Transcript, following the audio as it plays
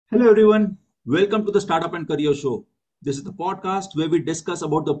Hello everyone, welcome to the Startup and Career Show. This is the podcast where we discuss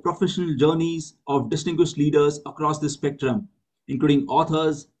about the professional journeys of distinguished leaders across the spectrum, including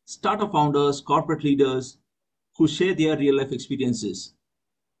authors, startup founders, corporate leaders who share their real life experiences.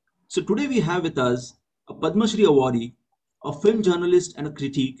 So today we have with us a Padma Shri awardee, a film journalist and a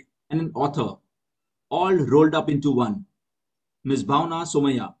critic, and an author, all rolled up into one, Ms. Bhawana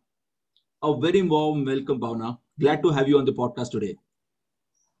Somaaya. A very warm welcome, Bhawana. Glad to have you on the podcast today.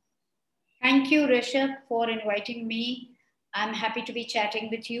 Thank you, Rishabh, for inviting me. I'm happy to be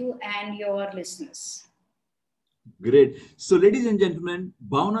chatting with you and your listeners. Great. So, ladies and gentlemen,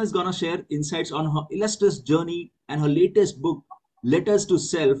 Bhavna is going to share insights on her illustrious journey and her latest book, Letters to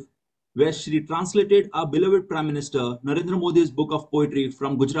Self, where she translated our beloved Prime Minister Narendra Modi's book of poetry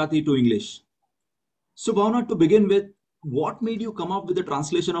from Gujarati to English. So, Bhavna, to begin with, what made you come up with the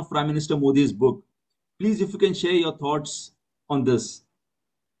translation of Prime Minister Modi's book? Please, if you can share your thoughts on this.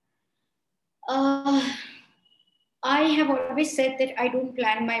 Uh, I have always said that I don't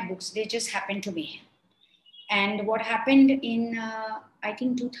plan my books, they just happen to me. And what happened in, I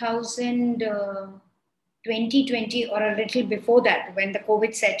think, 2020 or a little before that, when the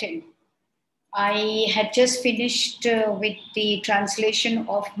COVID set in, I had just finished with the translation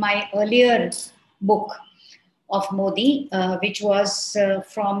of my earlier book of Modi, which was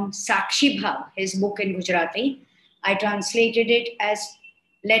from Sakshi Bhav, his book in Gujarati. I translated it as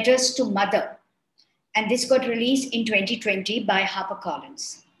Letters to Mother, and this got released in 2020 by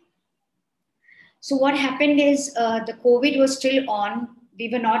HarperCollins. So what happened is the COVID was still on. We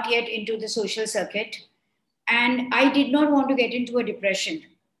were not yet into the social circuit, and I did not want to get into a depression.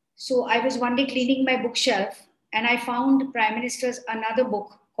 So I was one day cleaning my bookshelf, and I found Prime Minister's another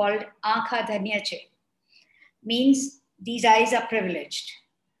book called Aankha Dhanya Che, means these eyes are privileged.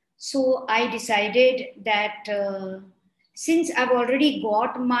 So I decided that since I've already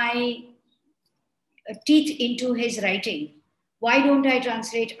got my teeth into his writing, why don't I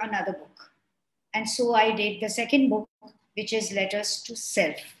translate another book? And so I did the second book, which is Letters to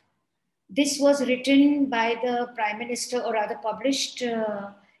Self. This was written by the Prime Minister, or rather published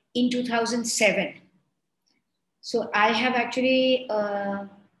in 2007. So I have actually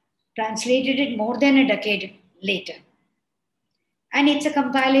translated it more than a decade later. And it's a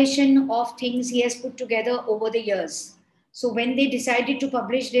compilation of things he has put together over the years. So when they decided to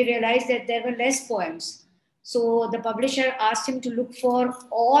publish, they realized that there were less poems. So the publisher asked him to look for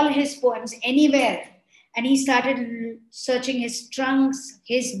all his poems anywhere. And he started searching his trunks,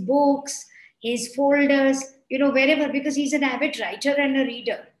 his books, his folders, wherever, because he's an avid writer and a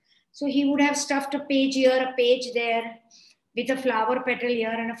reader. So he would have stuffed a page here, a page there, with a flower petal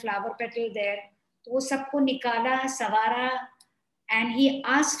here and a flower petal there. तो वो सबको निकाला, सवारा, and he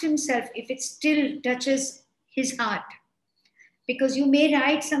asked himself if it still touches his heart. Because you may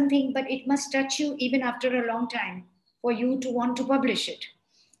write something, but it must touch you even after a long time for you to want to publish it.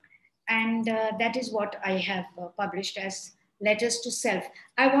 And that is what I have published as Letters to Self.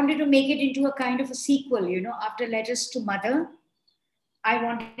 I wanted to make it into a kind of a sequel, after Letters to Mother. I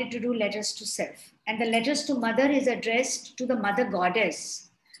wanted to do Letters to Self. And the Letters to Mother is addressed to the Mother Goddess,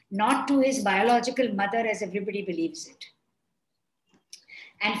 not to his biological mother as everybody believes it.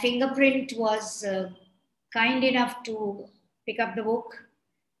 And Fingerprint was kind enough to pick up the book.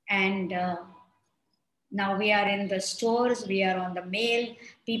 And now we are in the stores, we are on the mail.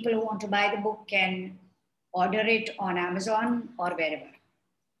 People who want to buy the book can order it on Amazon or wherever.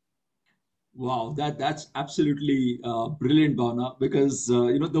 Wow, that's absolutely brilliant, Bhavna, because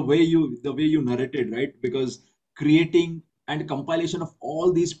the way you narrated, right? Because creating and compilation of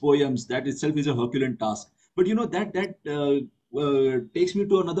all these poems, that itself is a Herculean task. But that takes me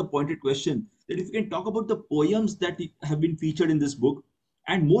to another pointed question: that if you can talk about the poems that have been featured in this book,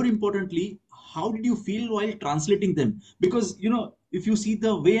 and more importantly, how did you feel while translating them? Because if you see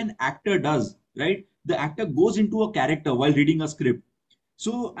the way an actor does, right? The actor goes into a character while reading a script,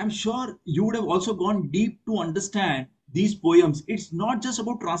 so I'm sure you would have also gone deep to understand these poems. It's not just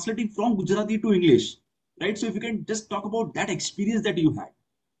about translating from Gujarati to English, right? So if you can just talk about that experience that you had.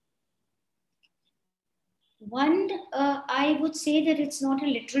 One, I would say that it's not a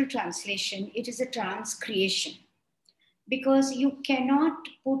literal translation, it is a transcreation. Because you cannot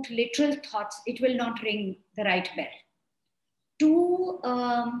put literal thoughts, it will not ring the right bell. Two,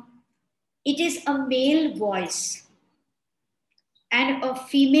 it is a male voice and a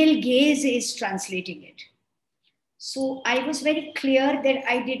female gaze is translating it. So I was very clear that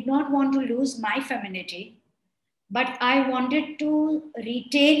I did not want to lose my femininity, but I wanted to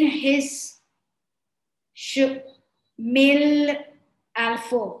retain his male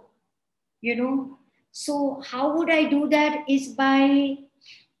alpha, you know. So how would I do that is by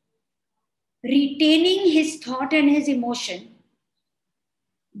retaining his thought and his emotion,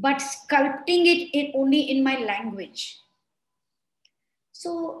 but sculpting it only in my language.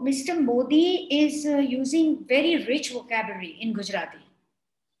 So Mr. Modi is using very rich vocabulary in Gujarati.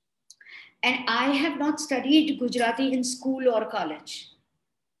 And I have not studied Gujarati in school or college.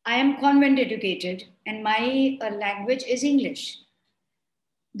 I am convent educated and my language is English.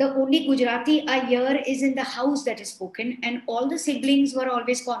 The only Gujarati I hear is in the house that is spoken, and all the siblings were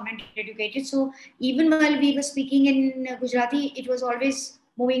always convent educated. So even while we were speaking in Gujarati, it was always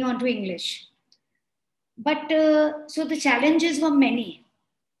moving on to English. But so the challenges were many,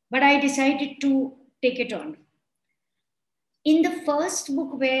 but I decided to take it on. In the first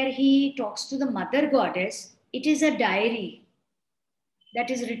book where he talks to the mother goddess, it is a diary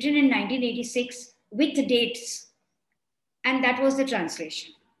that is written in 1986 with dates, and that was the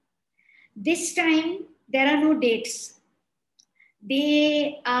translation. This time, there are no dates.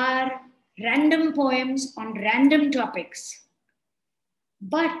 They are random poems on random topics.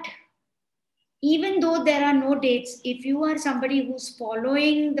 But even though there are no dates, if you are somebody who's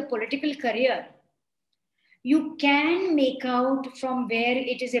following the political career, you can make out from where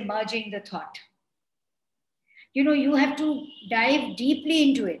it is emerging the thought. You know, you have to dive deeply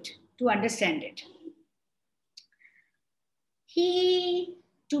into it to understand it. He,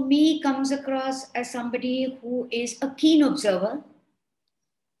 to me, comes across as somebody who is a keen observer,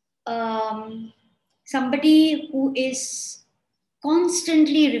 um, somebody who is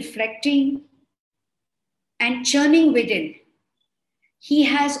constantly reflecting and churning within. He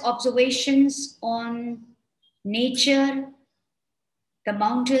has observations on nature, the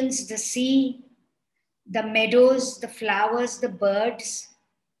mountains, the sea, the meadows, the flowers, the birds.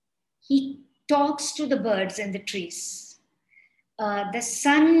 He talks to the birds and the trees. The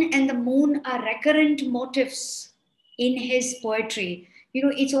sun and the moon are recurrent motifs in his poetry. You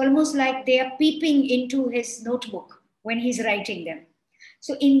know, it's almost like they are peeping into his notebook when he's writing them.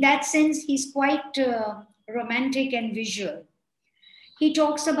 So, in that sense, he's quite romantic and visual. He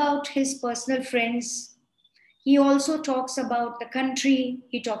talks about his personal friends. He also talks about the country.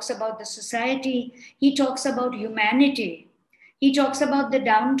 He talks about the society. He talks about humanity. He talks about the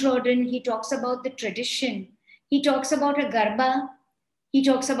downtrodden. He talks about the tradition. He talks about a garba. He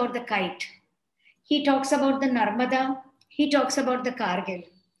talks about the kite. He talks about the Narmada. He talks about the Kargil.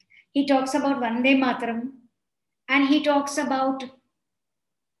 He talks about Vande Mataram. And he talks about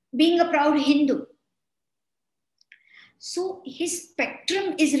being a proud Hindu. So his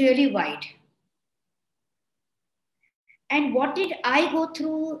spectrum is really wide. And what did I go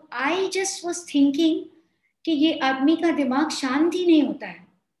through? I just was thinking कि ये आदमी का दिमाग शांत ही नहीं होता है,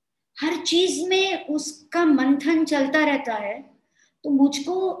 हर चीज में उसका मंथन चलता रहता है. तो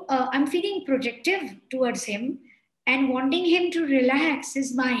मुझको I am feeling projective towards him and wanting him to relax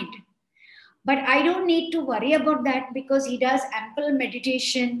his mind. But I don't need to worry about that because he does ample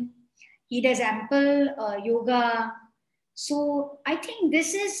meditation, he does ample yoga. So I think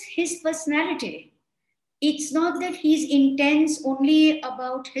this is his personality. It's not that he's intense only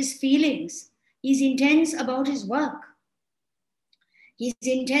about his feelings, he's intense about his work. He's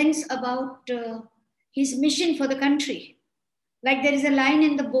intense about his mission for the country. Like there is a line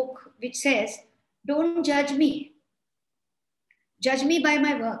in the book which says, "Don't judge me, judge me by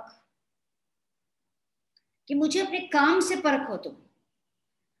my work." कि मुझे अपने काम से परखो तुम.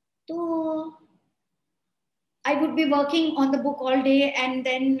 तो I would be working on the book all day, and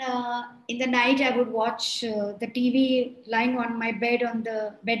then in the night I would watch the TV lying on my bed on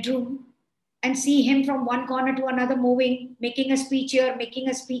the bedroom and see him from one corner to another moving, making a speech here, making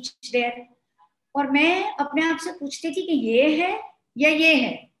a speech there. और मैं अपने आप से पूछती थी कि ये है या ये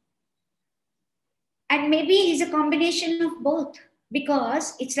है. And maybe he's a combination of both,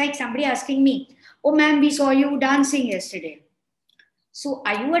 because it's like somebody asking me, "Oh, ma'am, we saw you dancing yesterday. So,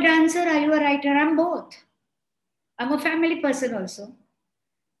 are you a dancer? Are you a writer?" I'm both. I'm a family person also.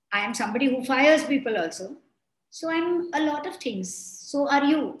 I am somebody who fires people also. So, I'm a lot of things. So are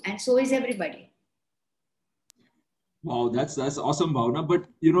you, and so is everybody. Wow, that's awesome, Bhavna. But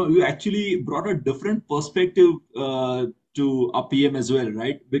you actually brought a different perspective to a PM as well,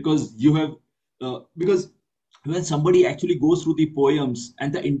 right? Because you have because when somebody actually goes through the poems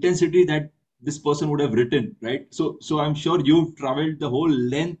and the intensity that this person would have written, right? So I'm sure you've traveled the whole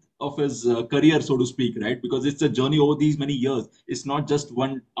length of his career, so to speak, right? Because it's a journey over these many years. It's not just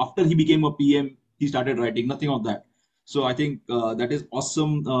one. After he became a PM, he started writing. Nothing of that. So I think that is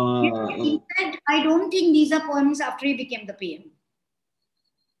awesome. In fact, I don't think these are poems after he became the PM.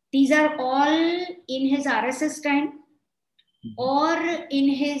 These are all in his RSS time or in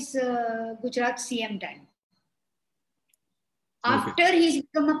his Gujarat CM time. Okay. After he's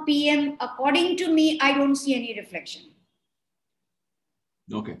become a PM, according to me, I don't see any reflection.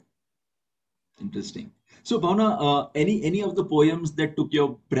 Okay. Interesting. So, Bhavna, any of the poems that took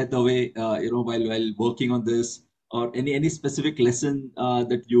your breath away, while working on this, or any specific lesson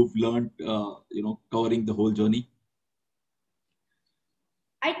that you've learned, covering the whole journey?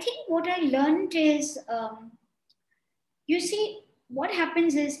 I think what I learned is, you see, what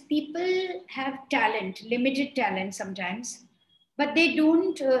happens is people have talent, limited talent sometimes, but they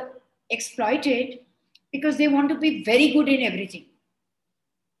don't exploit it because they want to be very good in everything.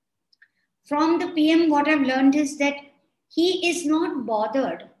 From the PM, what I've learned is that he is not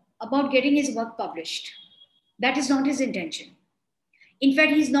bothered about getting his work published. That is not his intention. In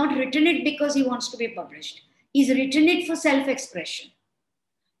fact, he's not written it because he wants to be published. He's written it for self expression.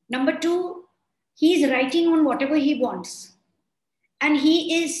 Number two, he's writing on whatever he wants. And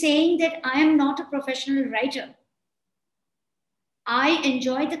he is saying that I am not a professional writer. I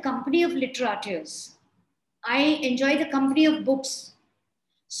enjoy the company of literateurs. I enjoy the company of books.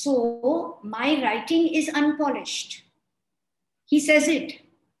 So my writing is unpolished. He says it.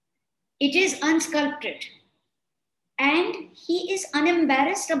 It is unsculpted. And he is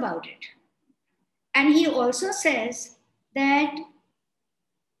unembarrassed about it. And he also says that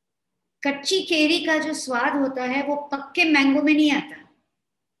कच्ची केरी का जो स्वाद होता है वो पक्के mango में नहीं आता.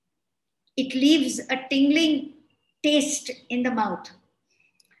 It leaves a tingling taste in the mouth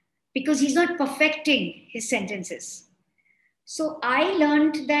because he's not perfecting his sentences. So I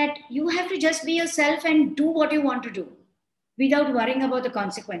learned that you have to just be yourself and do what you want to do without worrying about the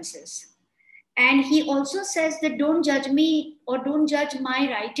consequences. And he also says that don't judge me or don't judge my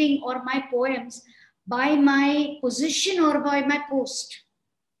writing or my poems by my position or by my post.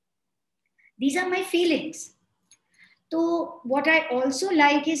 These are my feelings. So what I also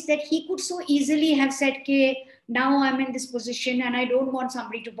like is that he could so easily have said, okay, now I'm in this position and I don't want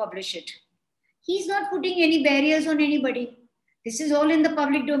somebody to publish it. He's not putting any barriers on anybody. This is all in the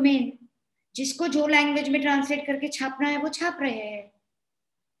public domain. जिसको जो language में translate करके छापना है वो छाप रहे हैं.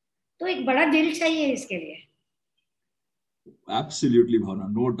 तो एक बड़ा दिल चाहिए इसके लिए. Absolutely,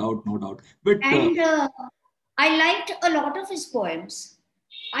 Bhavna. No doubt, no doubt. But And I liked a lot of his poems.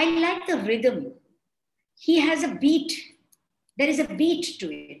 I like the rhythm. He has a beat. There is a beat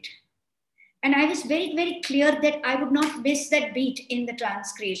to it. And I was very, very clear that I would not miss that beat in the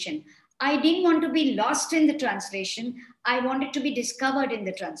transcreation. I didn't want to be lost in the translation. I wanted to be discovered in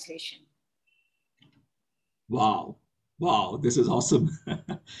the translation. wow, wow, this is awesome.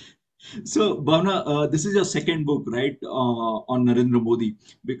 So, Bhavna, this is your second book, right, on Narendra Modi.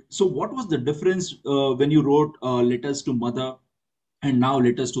 So, what was the difference when you wrote Letters to Mother and now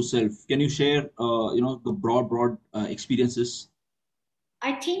Letters to Self? Can you share, the broad experiences?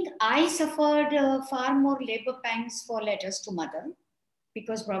 I think I suffered far more labor pangs for Letters to Mother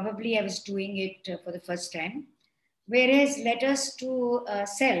because probably I was doing it for the first time. Whereas Letters to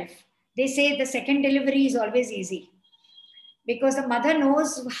Self, they say the second delivery is always easy because the mother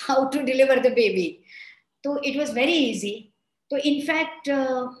knows how to deliver the baby. So it was very easy. So in fact,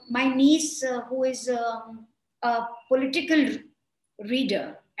 my niece, who is a political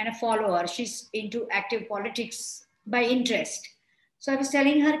reader and a follower, she's into active politics by interest. So I was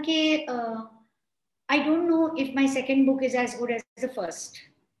telling her, कि, I don't know if my second book is as good as the first.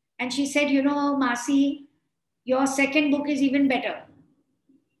 And she said, Masi, your second book is even better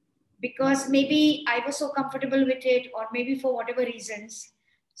because maybe I was so comfortable with it, or maybe for whatever reasons.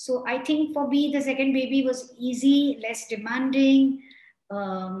 So I think for me, the second baby was easy, less demanding,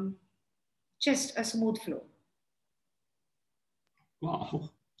 um, just a smooth flow.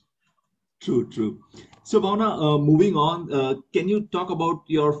 Wow. True, true. So, Bhavna, moving on, can you talk about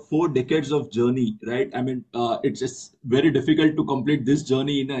your 4 decades of journey, right? I mean, it's just very difficult to complete this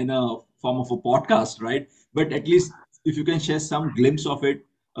journey in a form of a podcast, right? But at least if you can share some glimpse of it.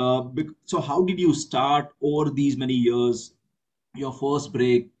 So, how did you start over these many years, your first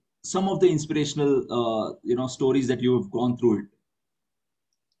break, some of the inspirational, stories that you have gone through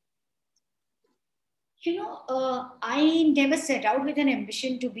it? I never set out with an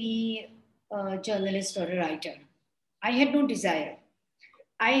ambition to be a journalist or a writer. I had no desire.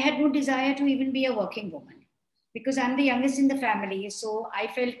 I had no desire to even be a working woman because I'm the youngest in the family. So I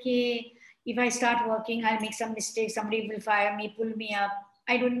felt that if I start working, I'll make some mistakes. Somebody will fire me, pull me up.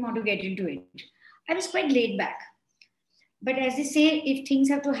 I don't want to get into it. I was quite laid back. But as they say, if things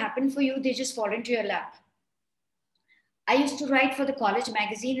have to happen for you, they just fall into your lap. I used to write for the college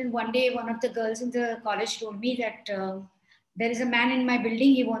magazine, and one day one of the girls in the college told me that there is a man in my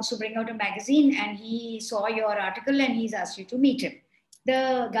building. He wants to bring out a magazine, and he saw your article and he's asked you to meet him.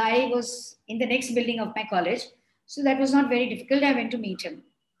 The guy was in the next building of my college. So that was not very difficult. I went to meet him.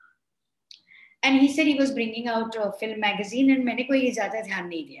 And he said he was bringing out a film magazine and मैंने कोई ज़्यादा ध्यान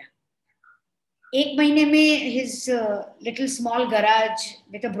नहीं दिया. एक महीने में his little small garage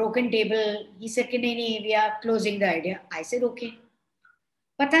with a broken table, he said कि नहीं नहीं, we are closing the idea. I said okay.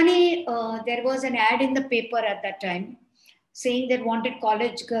 पता नहीं, there was an ad in the paper at that time saying that wanted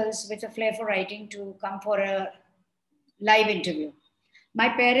college girls with a flair for writing to come for a live interview. My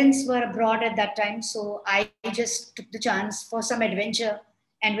parents were abroad at that time, so I just took the chance for some adventure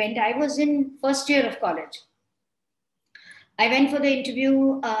and went. I was in first year of college. I went for the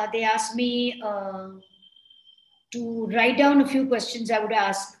interview. They asked me to write down a few questions I would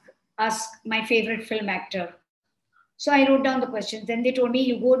ask my favorite film actor. So I wrote down the questions. Then they told me,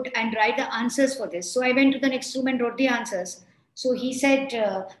 you go and write the answers for this. So I went to the next room and wrote the answers. So he said,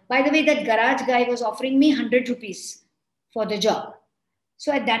 by the way, that garage guy was offering me 100 rupees for the job.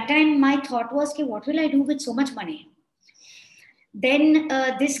 So at that time, my thought was, okay, what will I do with so much money? Then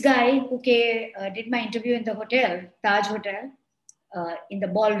this guy who did my interview in the hotel, Taj Hotel, in the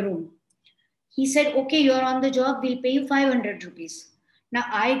ballroom, he said, okay, you're on the job, we'll pay you 500 rupees. Now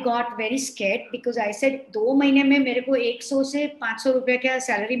I got very scared because I said, 2 महीने में मेरे को 100 से 500 रुपए का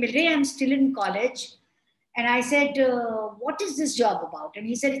salary मिल रही है. I'm still in college. And I said, what is this job about? And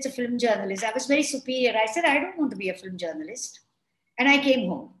he said, it's a film journalist. I was very superior. I said, I don't want to be a film journalist. And I came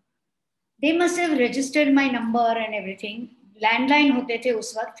home. They must have registered my number and everything. Landline hote the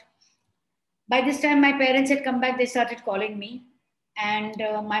us waqt. By this time, my parents had come back. They started calling me. And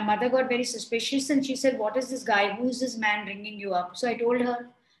my mother got very suspicious and she said, what is this guy? Who is this man ringing you up? So I told her,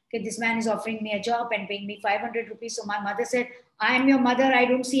 okay, this man is offering me a job and paying me 500 rupees. So my mother said, I am your mother. I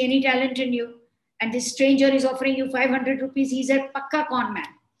don't see any talent in you. And this stranger is offering you 500 rupees. He's a pakka con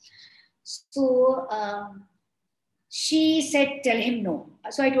man. So she said, tell him no.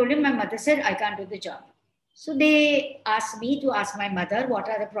 So I told him, my mother said, I can't do the job. So they asked me to ask my mother, what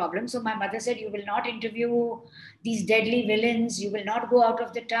are the problems? So my mother said, you will not interview these deadly villains. You will not go out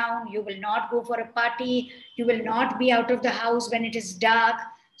of the town. You will not go for a party. You will not be out of the house when it is dark.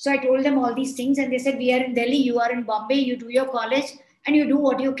 So I told them all these things and they said, we are in Delhi, you are in Bombay, you do your college and you do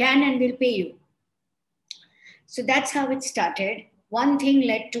what you can and we'll pay you. So that's how it started. One thing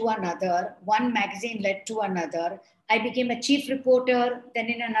led to another. One magazine led to another. I became a chief reporter. Then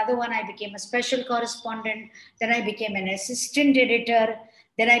in another one, I became a special correspondent. Then I became an assistant editor.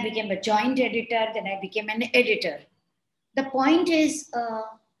 Then I became a joint editor. Then I became an editor. The point is,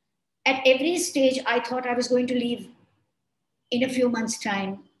 at every stage, I thought I was going to leave in a few months'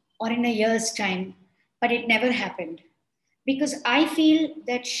 time or in a year's time, but it never happened. Because I feel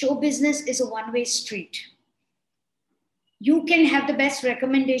that show business is a one-way street. You can have the best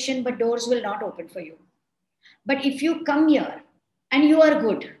recommendation, but doors will not open for you. But if you come here and you are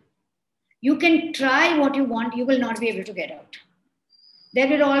good, you can try what you want, you will not be able to get out. There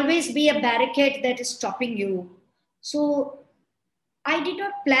will always be a barricade that is stopping you. So I did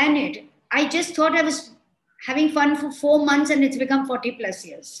not plan it. I just thought I was having fun for 4 months and it's become 40 plus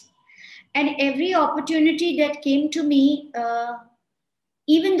years. And every opportunity that came to me,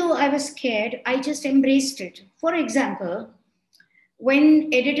 even though I was scared, I just embraced it. For example, when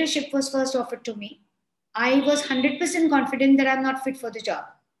editorship was first offered to me, I was 100% confident that I'm not fit for the job.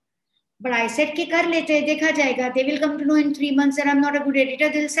 But I said, "Ki kar lete, dekha jayega. They will come to know in 3 months that I'm not a good editor.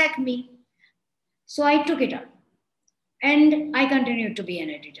 They'll sack me." So I took it up, and I continued to be an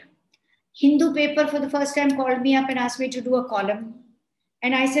editor. Hindu paper for the first time called me up and asked me to do a column.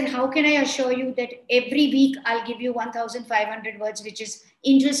 And I said, how can I assure you that every week I'll give you 1,500 words, which is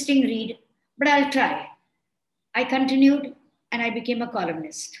interesting read, but I'll try. I continued and I became a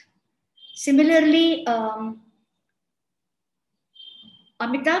columnist. Similarly,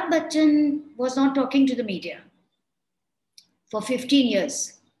 Amitabh Bachchan was not talking to the media for 15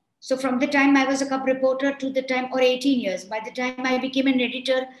 years. So from the time I was a cub reporter to the time, or 18 years, by the time I became an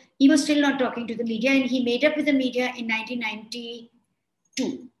editor, he was still not talking to the media and he made up with the media in 1992.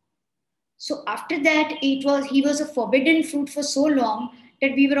 So after that, he was a forbidden fruit for so long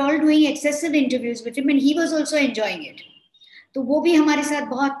that we were all doing excessive interviews with him and he was also enjoying it. तो वो भी हमारे साथ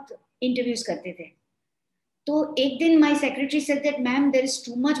बहुत interviews करते थे. तो एक दिन my secretary said that, ma'am, there is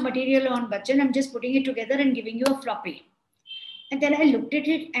too much material on Bachchan. I'm just putting it together and giving you a floppy. And then I looked at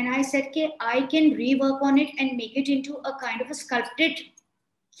it and I said, okay, I can rework on it and make it into a kind of a sculpted,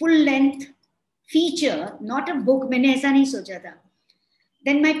 full-length feature, not a book. मैंने ऐसा नहीं सोचा था.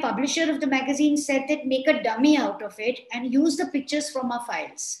 Then my publisher of the magazine said that make a dummy out of it and use the pictures from our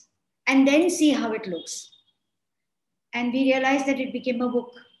files and then see how it looks. And we realized that it became a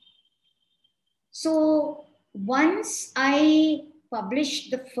book. So once I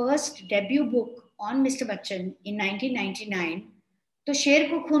published the first debut book on Mr. Bachchan in 1999, तो शेर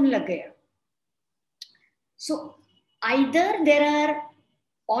को खून लग गया. So either there are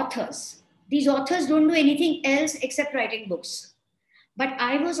authors. These authors don't do anything else except writing books. But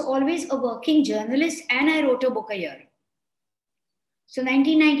I was always a working journalist and I wrote a book a year. So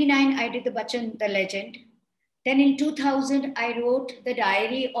 1999, I did the Bachchan, the legend. Then in 2000, I wrote the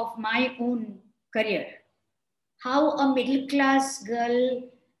diary of my own career. How a middle class girl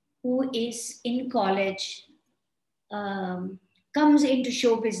who is in college comes into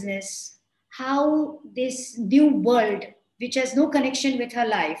show business, how this new world, which has no connection with her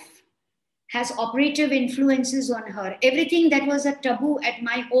life, has operative influences on her. Everything that was a taboo at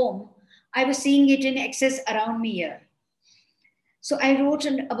my home, I was seeing it in excess around me here. So I wrote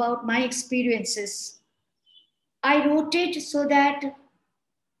about my experiences. I wrote it so that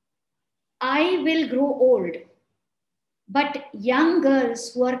I will grow old, but young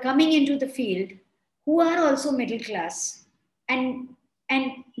girls who are coming into the field, who are also middle class and,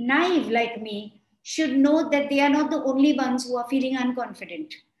 and naive like me, should know that they are not the only ones who are feeling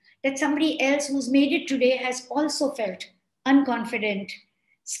unconfident. That somebody else who's made it today has also felt unconfident,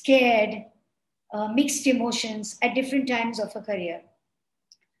 scared, mixed emotions at different times of a career.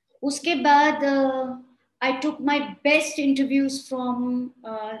 उसके बाद I took my best interviews from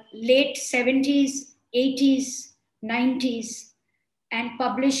late 70s, 80s, 90s and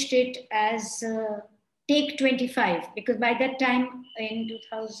published it as Take 25 because by that time in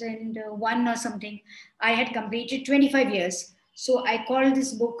 2001 or something, I had completed 25 years. So I called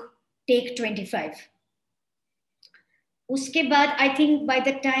this book Take 25. उसके बाद I think by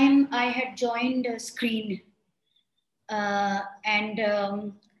the time I had joined Screen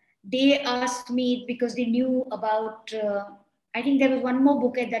and they asked me because they knew about, I think there was one more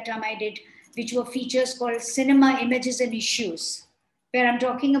book at that time I did, which were features called Cinema Images and Issues, where I'm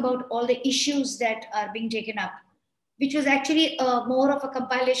talking about all the issues that are being taken up, which was actually more of a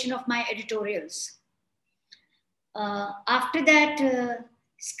compilation of my editorials. After that,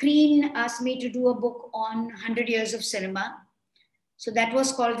 Screen asked me to do a book on 100 years of cinema. So that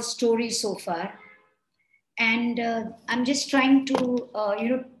was called The Story So Far. And I'm just trying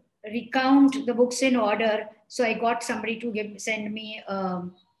to, recount the books in order. So I got somebody to send me,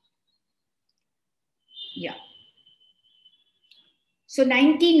 yeah. So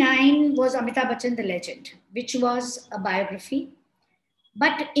 99 was Amitabh Bachchan, the legend, which was a biography,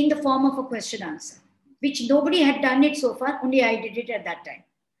 but in the form of a question answer, which nobody had done it so far, only I did it at that time.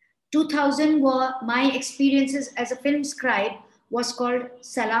 2000 were my experiences as a film scribe was called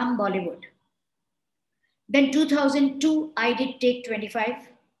Salam Bollywood. Then 2002, I did Take 25,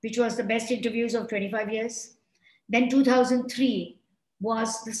 which was the best interviews of 25 years. Then 2003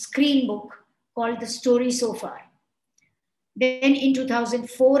 was the Screen book called The Story So Far. Then in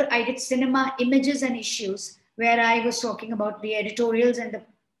 2004, I did Cinema Images and Issues, where I was talking about the editorials and the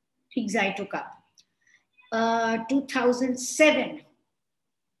things I took up. 2007,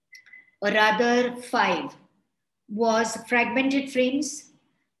 or rather 5, was Fragmented Frames,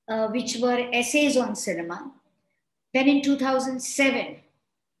 which were essays on cinema. Then in 2007,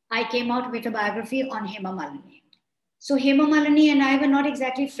 I came out with a biography on Hema Malini. So Hema Malini and I were not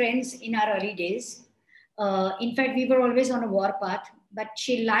exactly friends in our early days. In fact, we were always on a war path, but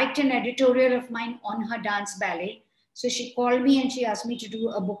she liked an editorial of mine on her dance ballet. So she called me and she asked me to do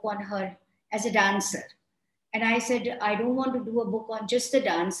a book on her as a dancer. And I said, I don't want to do a book on just the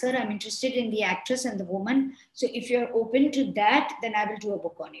dancer. I'm interested in the actress and the woman. So if you're open to that, then I will do a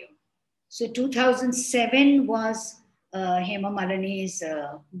book on you. So 2007 was Hema Malini's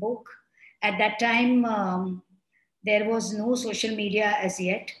book. At that time, there was no social media as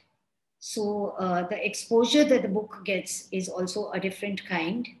yet. So the exposure that the book gets is also a different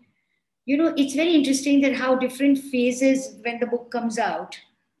kind. You know, it's very interesting that how different phases when the book comes out,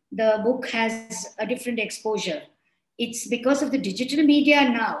 the book has a different exposure. It's because of the digital media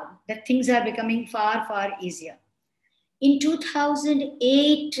now that things are becoming far, far easier. In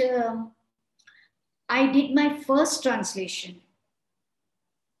 2008, I did my first translation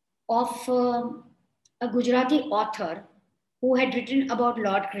of a Gujarati author who had written about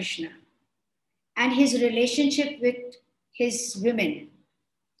Lord Krishna and his relationship with his women.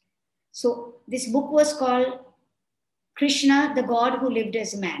 So this book was called Krishna, the God Who Lived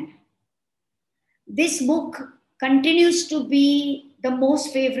as Man. This book continues to be the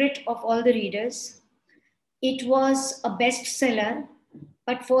most favorite of all the readers. It was a bestseller,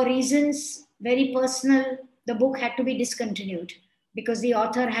 but for reasons very personal, the book had to be discontinued because the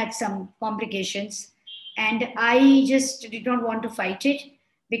author had some complications. And I just did not want to fight it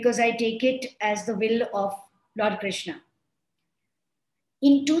because I take it as the will of Lord Krishna.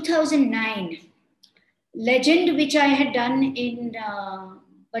 In 2009, Legend, which I had done in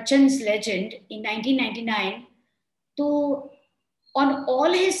Bachchan's Legend in 1999. So on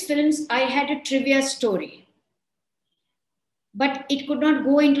all his films, I had a trivia story, but it could not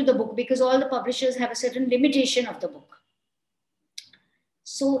go into the book because all the publishers have a certain limitation of the book.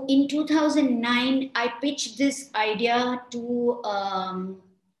 So in 2009, I pitched this idea to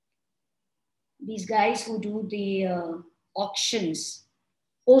these guys who do the auctions,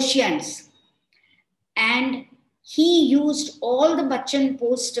 Oceans. And he used all the Bachchan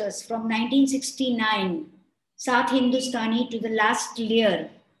posters from 1969, Saath Hindustani, to the last Lear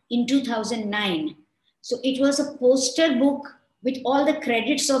in 2009. So it was a poster book with all the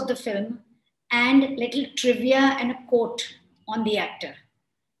credits of the film and little trivia and a quote on the actor.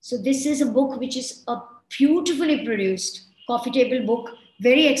 So this is a book which is a beautifully produced coffee table book,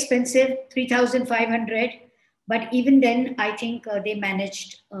 very expensive, 3,500. But even then, I think they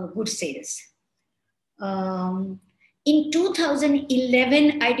managed good sales. In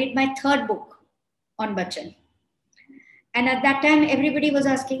 2011, I did my third book on Bachchan. And at that time, everybody was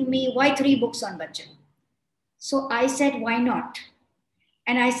asking me, why three books on Bachchan? So I said, why not?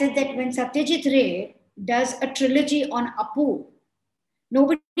 And I said that when Satyajit Ray does a trilogy on Apu,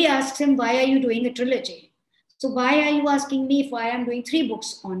 nobody asks him, why are you doing a trilogy? So why are you asking me if I am doing three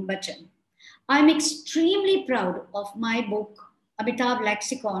books on Bachchan? I'm extremely proud of my book, Amitabh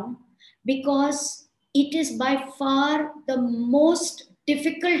Lexicon, because it is by far the most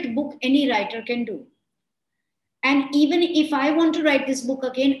difficult book any writer can do. And even if I want to write this book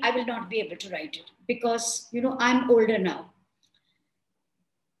again, I will not be able to write it because, I'm older now.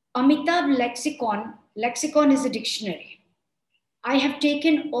 Amitabh lexicon is a dictionary. I have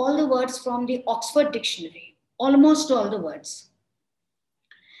taken all the words from the Oxford Dictionary, almost all the words.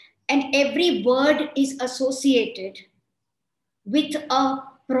 And every word is associated with a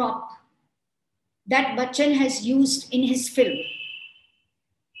prop that Bachchan has used in his film.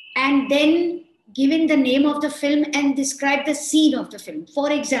 And then given the name of the film and describe the scene of the film. For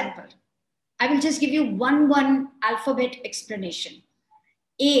example, I will just give you one alphabet explanation.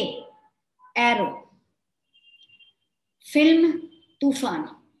 A, arrow. Film, Tufan.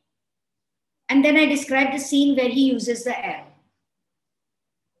 And then I describe the scene where he uses the arrow.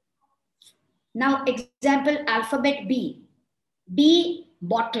 Now, example, alphabet B. B,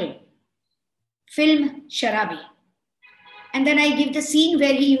 bottle. Film, Sharabi. And then I give the scene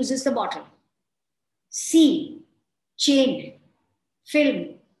where he uses the bottle. C, chain.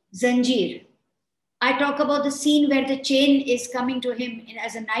 Film, Zanjeer. I talk about the scene where the chain is coming to him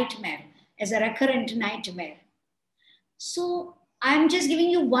as a nightmare, as a recurrent nightmare. So I'm just giving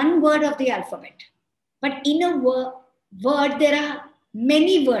you one word of the alphabet. But in a word, there are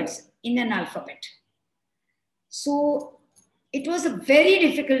many words in an alphabet. So it was a very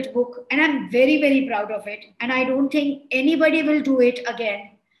difficult book, and I'm very, very proud of it. And I don't think anybody will do it again.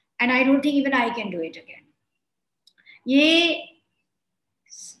 And I don't think even I can do it again. ये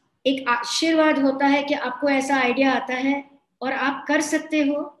एक आशीर्वाद होता है कि आपको ऐसा idea आता है और आप कर सकते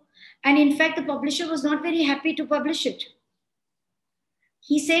हो. And in fact, the publisher was not very happy to publish it.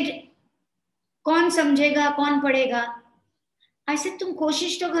 He said, कौन समझेगा, कौन पढ़ेगा? I said, तुम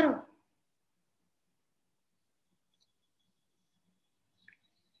कोशिश तो करो.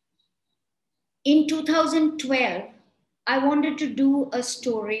 In 2012, I wanted to do a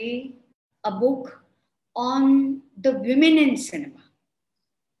story, a book on the women in cinema,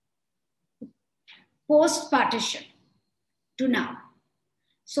 post-partition to now.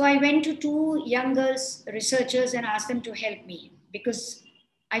 So I went to two young girls, researchers, and asked them to help me because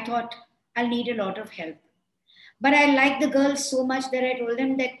I thought I'll need a lot of help. But I liked the girls so much that I told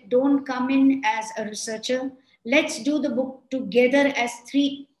them that don't come in as a researcher. Let's do the book together as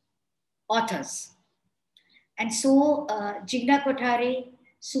three authors. And so Jigna Kothari,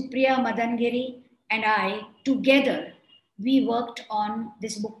 Supriya Madangiri, and I, together, we worked on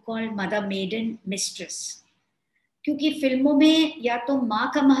this book called Mother Maiden Mistress. क्योंकि फिल्मों में या तो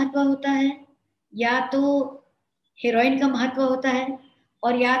माँ का महत्व होता है, या तो हीरोइन का महत्व होता है,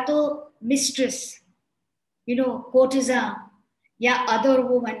 और या तो मिस्ट्रेस, courtesan, या अदर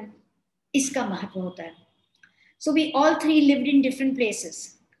वुमन, इसका महत्व होता है. So we all three lived in different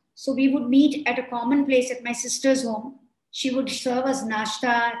places. So we would meet at a common place at my sister's home. She would serve us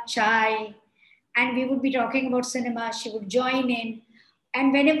nashta, chai, and we would be talking about cinema. She would join in.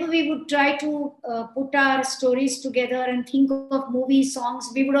 And whenever we would try to put our stories together and think of movie songs,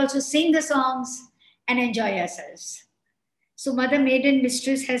 we would also sing the songs and enjoy ourselves. So Mother Maiden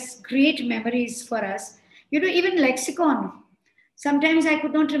Mistress has great memories for us. Even lexicon. Sometimes I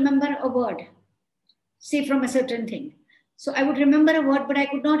could not remember a word, say from a certain thing. So I would remember a word, but I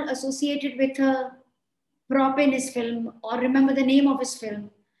could not associate it with a prop in his film or remember the name of his film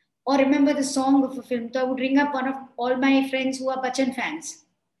or remember the song of a film, तो I would ring up one of all my friends who are Bachchan fans.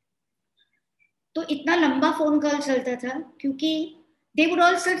 तो इतना लंबा phone call चलता था क्योंकि they would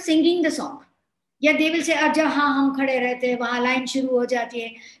all start singing the song. या they will say जहाँ हम खड़े रहते हैं वहाँ लाइन शुरू हो जाती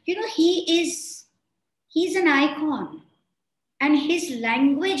है. You know, he's an icon and his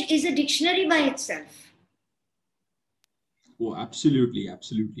language is a dictionary by itself. Oh, absolutely,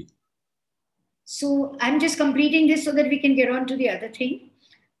 absolutely. So I'm just completing this so that we can get on to the other thing.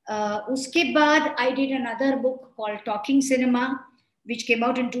 Uske baad, I did another book called Talking Cinema, which came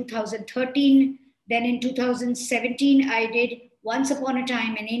out in 2013. Then in 2017, I did Once Upon a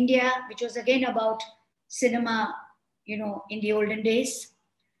Time in India, which was again about cinema, you know, in the olden days.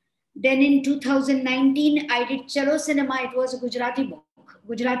 Then in 2019, I did Chalo Cinema. It was a Gujarati book.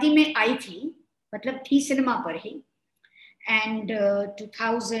 Gujarati में आई थी, मतलब थी cinema पर ही. And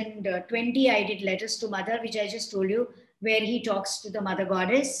 2020, I did Letters to Mother, which I just told you, where he talks to the Mother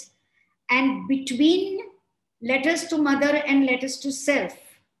Goddess. And between Letters to Mother and Letters to Self,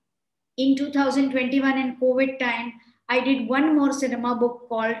 in 2021 in COVID time, I did one more cinema book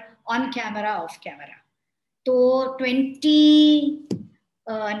called On Camera, Off Camera. So 19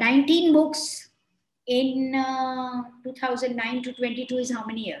 books in 2009 to 22 is how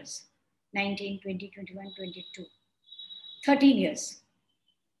many years? 19, 20, 21, 22. 13 years.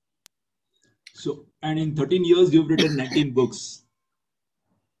 So, and in 13 years, you've written 19 books.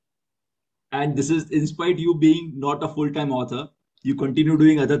 And this is in spite you being not a full-time author, you continue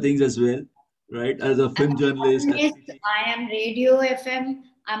doing other things as well, right? As a film journalist, as teaching. I am radio FM,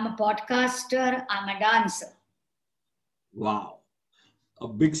 I'm a podcaster, I'm a dancer. Wow. A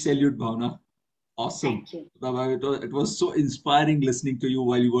big salute, Bhavana. Awesome. Thank you. It was so inspiring listening to you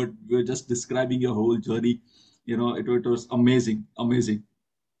while you were just describing your whole journey. It was amazing, amazing.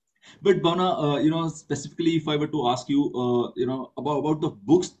 But Bhavana, specifically, if I were to ask you, about the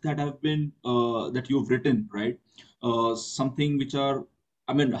books that have been that you've written, right? Something which are,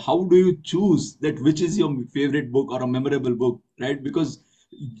 I mean, how do you choose that which is your favorite book or a memorable book, right? Because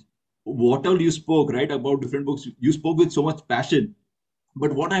whatever you spoke, right, about different books, you spoke with so much passion.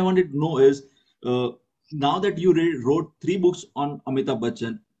 But what I wanted to know is, uh, now that you wrote three books on Amitabh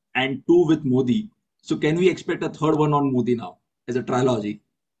Bachchan and two with Modi, so can we expect a third one on Modi now as a trilogy?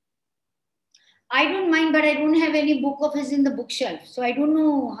 I don't mind, but I don't have any book of his in the bookshelf. So I don't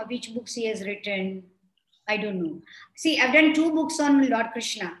know which books he has written. I don't know. See, I've done two books on Lord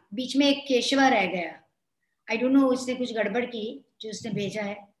Krishna. बीच में एक केशवा रह गया. I don't know उसने कुछ गड़बड़ की जो उसने भेजा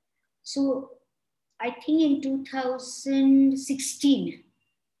है. So I think in 2016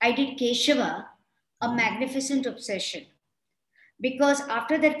 I did Keshava, A Magnificent Obsession. Because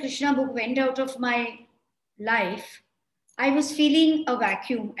after that Krishna book went out of my life, I was feeling a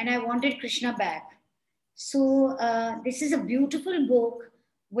vacuum and I wanted Krishna back. So, this is a beautiful book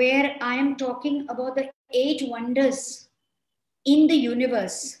where I am talking about the 8 wonders in the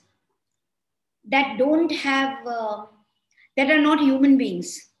universe that don't have, that are not human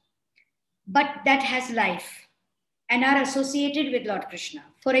beings, but that has life and are associated with Lord Krishna.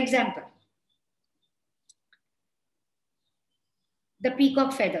 For example, the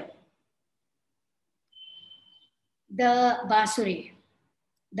peacock feather, the basuri,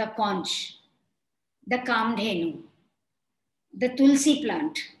 the conch, the kamdhenu, the tulsi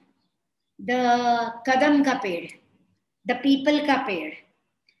plant, the kadam ka ped, the people ka ped,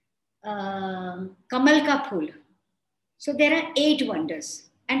 kamal ka phul. So there are 8 wonders.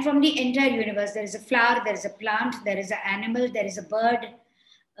 And from the entire universe, there is a flower, there is a plant, there is an animal, there is a bird,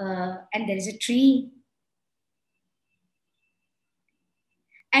 and there is a tree.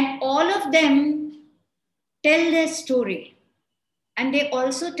 And all of them tell their story. And they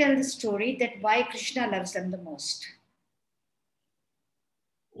also tell the story that why Krishna loves them the most.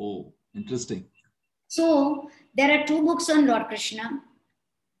 Oh, interesting. So there are 2 books on Lord Krishna,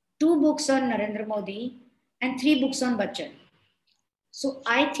 2 books on Narendra Modi, and 3 books on Bachchan. So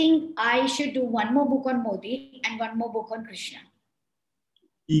I think I should do one more book on Modi and one more book on Krishna.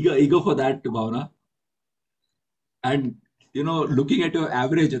 Eager for that, Bhavana. And looking at your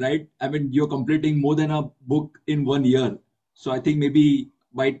average, right? I mean, you're completing more than a book in 1 year. So I think maybe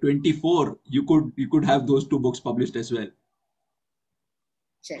by 24, you could have those 2 books published as well.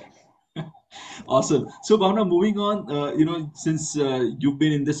 Sure. Awesome. So Bhavna, moving on, since you've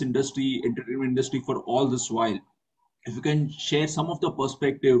been in this industry, entertainment industry for all this while, if you can share some of the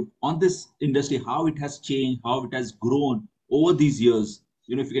perspective on this industry, how it has changed, how it has grown over these years,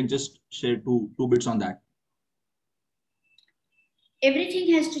 if you can just share two bits on that. Everything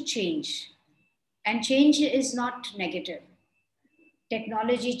has to change, and change is not negative.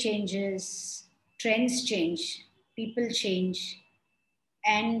 Technology changes, trends change, people change,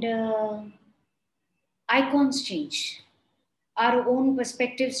 and icons change. Our own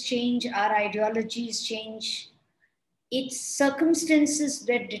perspectives change, our ideologies change. It's circumstances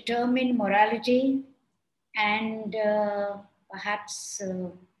that determine morality and perhaps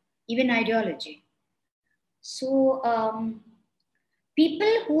even ideology. So,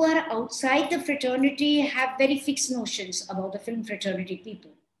 people who are outside the fraternity have very fixed notions about the film fraternity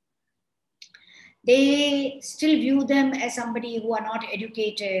people. They still view them as somebody who are not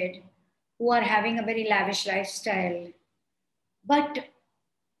educated, who are having a very lavish lifestyle. But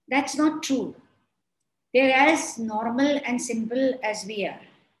that's not true. They're as normal and simple as we are.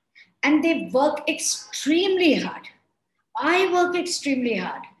 And they work extremely hard. I work extremely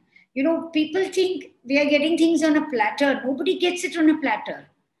hard. You know, people think we are getting things on a platter. Nobody gets it on a platter.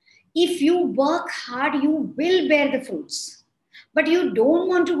 If you work hard, you will bear the fruits. But you don't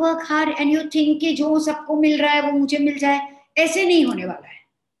want to work hard and you think कि जो सबको मिल रहा है वो मुझे मिल जाए, ऐसे नहीं होने वाला है.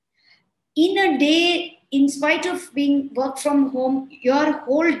 In a day, in spite of being work from home, your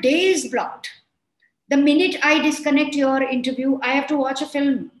whole day is blocked. The minute I disconnect your interview, I have to watch a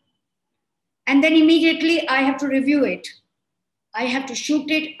film. And then immediately I have to review it. I have to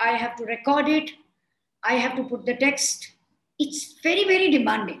shoot it. I have to record it. I have to put the text. It's very, very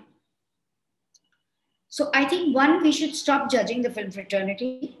demanding. So I think one, we should stop judging the film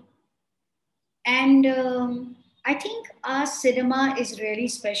fraternity. And I think our cinema is really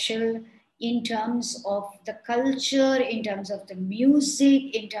special in terms of the culture, in terms of the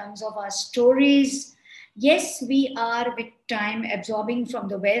music, in terms of our stories. Yes, we are with time absorbing from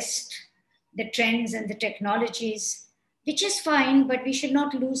the West the trends and the technologies, which is fine, but we should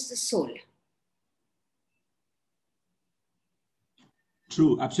not lose the soul.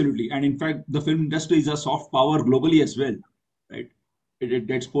 True, absolutely. And in fact, the film industry is a soft power globally as well, right? It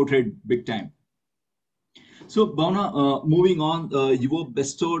gets portrayed big time. So, Bhavna, moving on, you were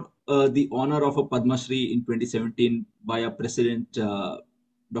bestowed the honor of a Padma Shri in 2017 by a President,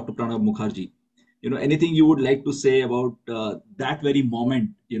 Dr. Pranab Mukherjee. Anything you would like to say about that very moment?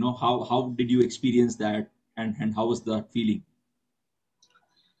 How did you experience that, and how was that feeling?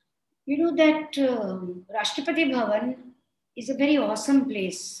 You know that Rashtrapati Bhavan is a very awesome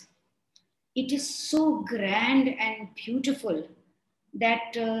place. It is so grand and beautiful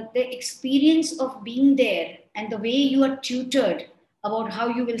that the experience of being there and the way you are tutored about how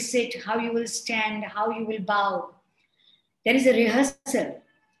you will sit, how you will stand, how you will bow, there is a rehearsal.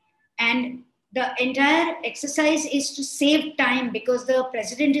 And the entire exercise is to save time because the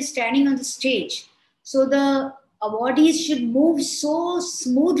president is standing on the stage. So the awardees should move so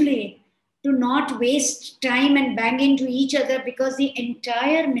smoothly to not waste time and bang into each other because the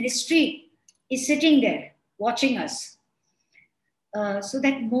entire ministry is sitting there watching us. So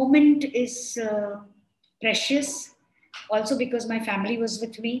that moment is precious. Also because my family was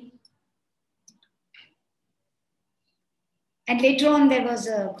with me. And later on, there was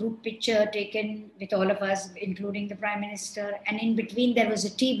a group picture taken with all of us, including the Prime Minister. And in between, there was a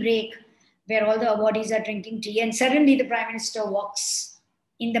tea break where all the awardees are drinking tea. And suddenly, the Prime Minister walks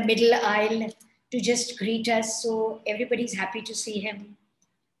in the middle aisle to just greet us. So everybody's happy to see him.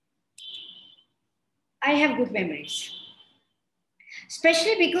 I have good memories.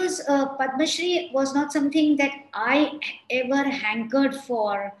 Especially because Padma Shri was not something that I ever hankered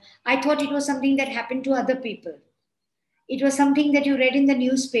for. I thought it was something that happened to other people. It was something that you read in the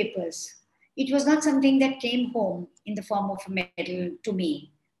newspapers. It was not something that came home in the form of a medal to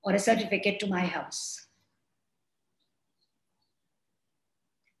me or a certificate to my house.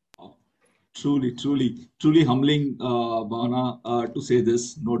 Truly, truly, truly humbling, Bhavna, to say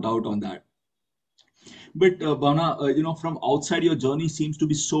this. No doubt on that. But Bhavna, from outside, your journey seems to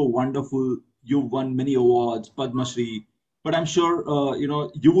be so wonderful. You've won many awards, Padma Shri. But I'm sure,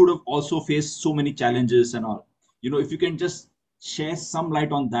 you would have also faced so many challenges and all. If you can just share some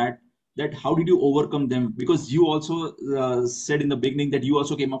light on that how did you overcome them? Because you also said in the beginning that you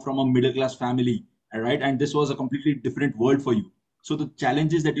also came up from a middle class family, right? And this was a completely different world for you. So the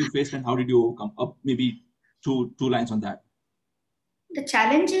challenges that you faced and how did you overcome? Maybe two lines on that. The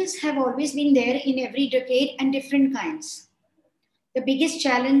challenges have always been there in every decade and different kinds. The biggest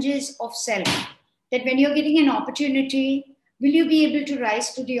challenge is of self, that when you're getting an opportunity, will you be able to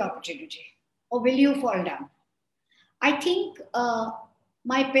rise to the opportunity or will you fall down? I think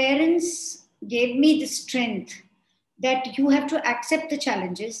my parents gave me the strength that you have to accept the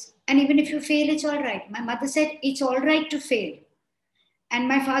challenges. And even if you fail, it's all right. My mother said, it's all right to fail. And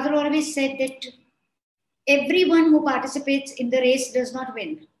my father always said that everyone who participates in the race does not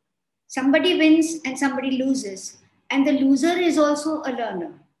win. Somebody wins and somebody loses. And the loser is also a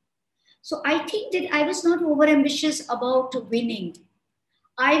learner. So I think that I was not over ambitious about winning.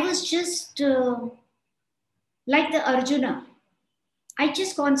 I was just like the Arjuna. I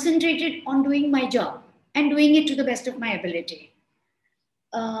just concentrated on doing my job and doing it to the best of my ability.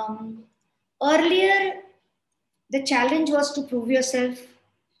 Um, Earlier, the challenge was to prove yourself,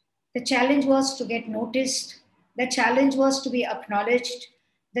 the challenge was to get noticed, the challenge was to be acknowledged,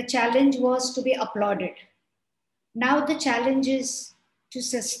 the challenge was to be applauded. Now, the challenge is to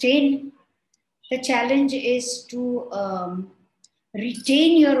sustain, the challenge is to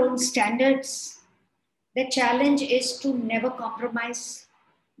retain your own standards. The challenge is to never compromise.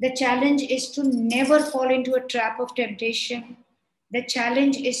 The challenge is to never fall into a trap of temptation. The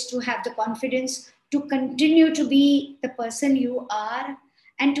challenge is to have the confidence to continue to be the person you are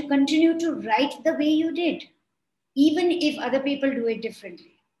and to continue to write the way you did, even if other people do it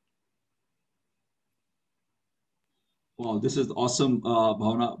differently. Wow, this is awesome,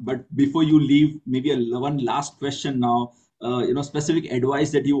 Bhavana. But before you leave, maybe one last question now. Specific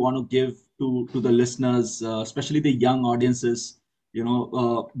advice that you want to give to the listeners, especially the young audiences.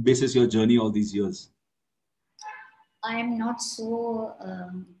 Basis your journey all these years. I am not so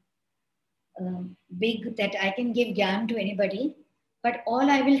big that I can give gyan to anybody, but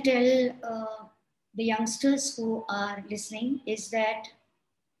all I will tell the youngsters who are listening is that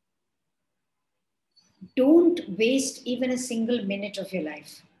don't waste even a single minute of your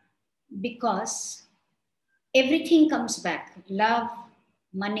life, because everything comes back: love,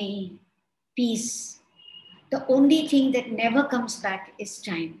 money, peace. The only thing that never comes back is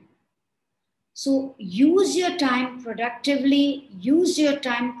time. So use your time productively, use your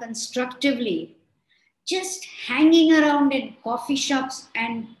time constructively. Just hanging around in coffee shops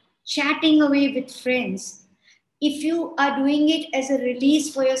and chatting away with friends, if you are doing it as a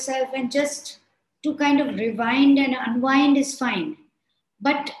release for yourself and just to kind of rewind and unwind, is fine.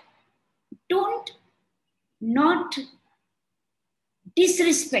 But don't not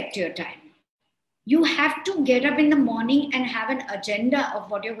disrespect your time. You have to get up in the morning and have an agenda of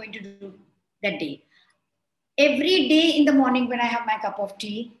what you're going to do that day. Every day in the morning, when I have my cup of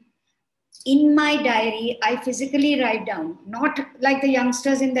tea, in my diary, I physically write down, not like the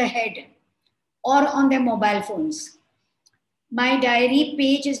youngsters in their head or on their mobile phones. My diary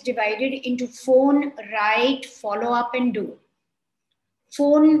page is divided into phone, write, follow up, and do.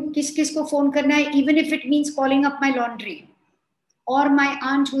 Phone, किस किस को phone करना है, even if it means calling up my laundry, or my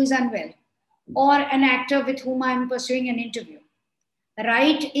aunt who is unwell, or an actor with whom I am pursuing an interview.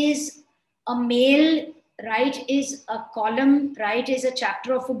 Write is a mail, write is a column, write is a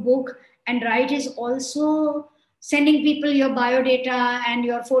chapter of a book, and write is also sending people your biodata and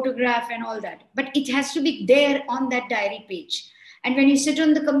your photograph and all that. But it has to be there on that diary page. And when you sit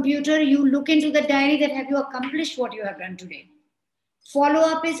on the computer, you look into the diary that have you accomplished what you have done today. Follow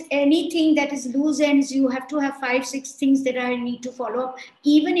up is anything that is loose ends. You have to have 5 6 things that I need to follow up,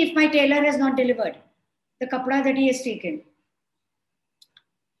 even if my tailor has not delivered the kapda that he has taken.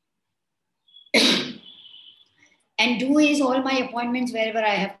 And do is all my appointments wherever I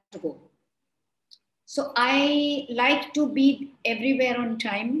have to go. So I like to be everywhere on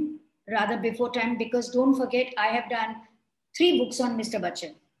time rather before time, because don't forget, I have done 3 books on Mr.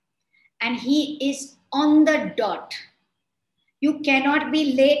 Bachchan and he is on the dot. You cannot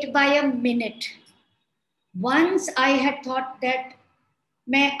be late by a minute. Once I had thought that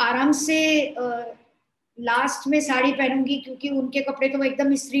मैं आराम से last में साड़ी पहनूंगी क्योंकि उनके कपड़े तो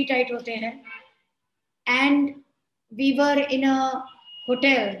एकदम इस्त्री टाइट होते हैं. And we were in a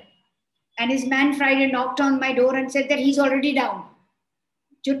hotel and his man Friday knocked on my door and said that he's already down.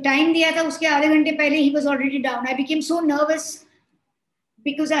 जो टाइम दिया था उसके आधे घंटे पहले he was already down. I became so nervous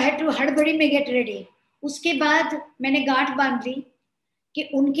because I had to हड़बड़ी में get ready. उसके बाद मैंने गांठ बांध ली कि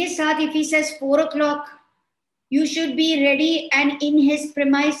उनके साथ if he says 4 o'clock, you should be ready and in his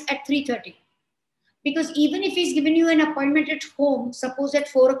premise at 3:30. Because even if he's given you an appointment at home, suppose at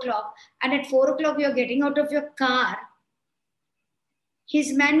 4 o'clock, and at 4 o'clock you're getting out of your car,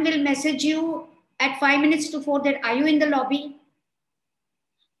 his man will message you at 5 minutes to 4 that, are you in the lobby?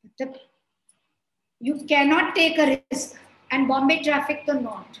 You cannot take a risk. And Bombay traffic to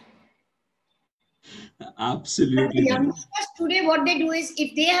not. But the Absolutely, Bhavana. youngsters today, what they do is,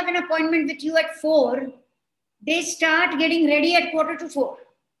 if they have an appointment with you at 4, they start getting ready at quarter to 4.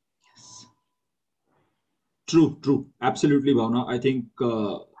 True, true. Absolutely, Bhavana. I think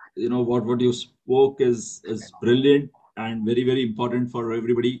what you spoke is brilliant and very, very important for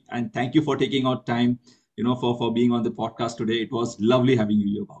everybody. And thank you for taking out time, for being on the podcast today. It was lovely having you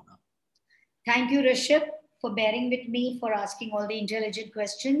here, Bhavana. Thank you, Rishabh, for bearing with me, for asking all the intelligent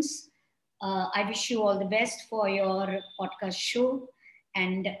questions. I wish you all the best for your podcast show.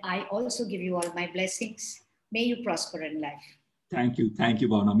 And I also give you all my blessings. May you prosper in life. Thank you,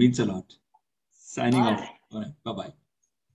 Bhavana. Means a lot. Signing All off. right. All right, bye bye.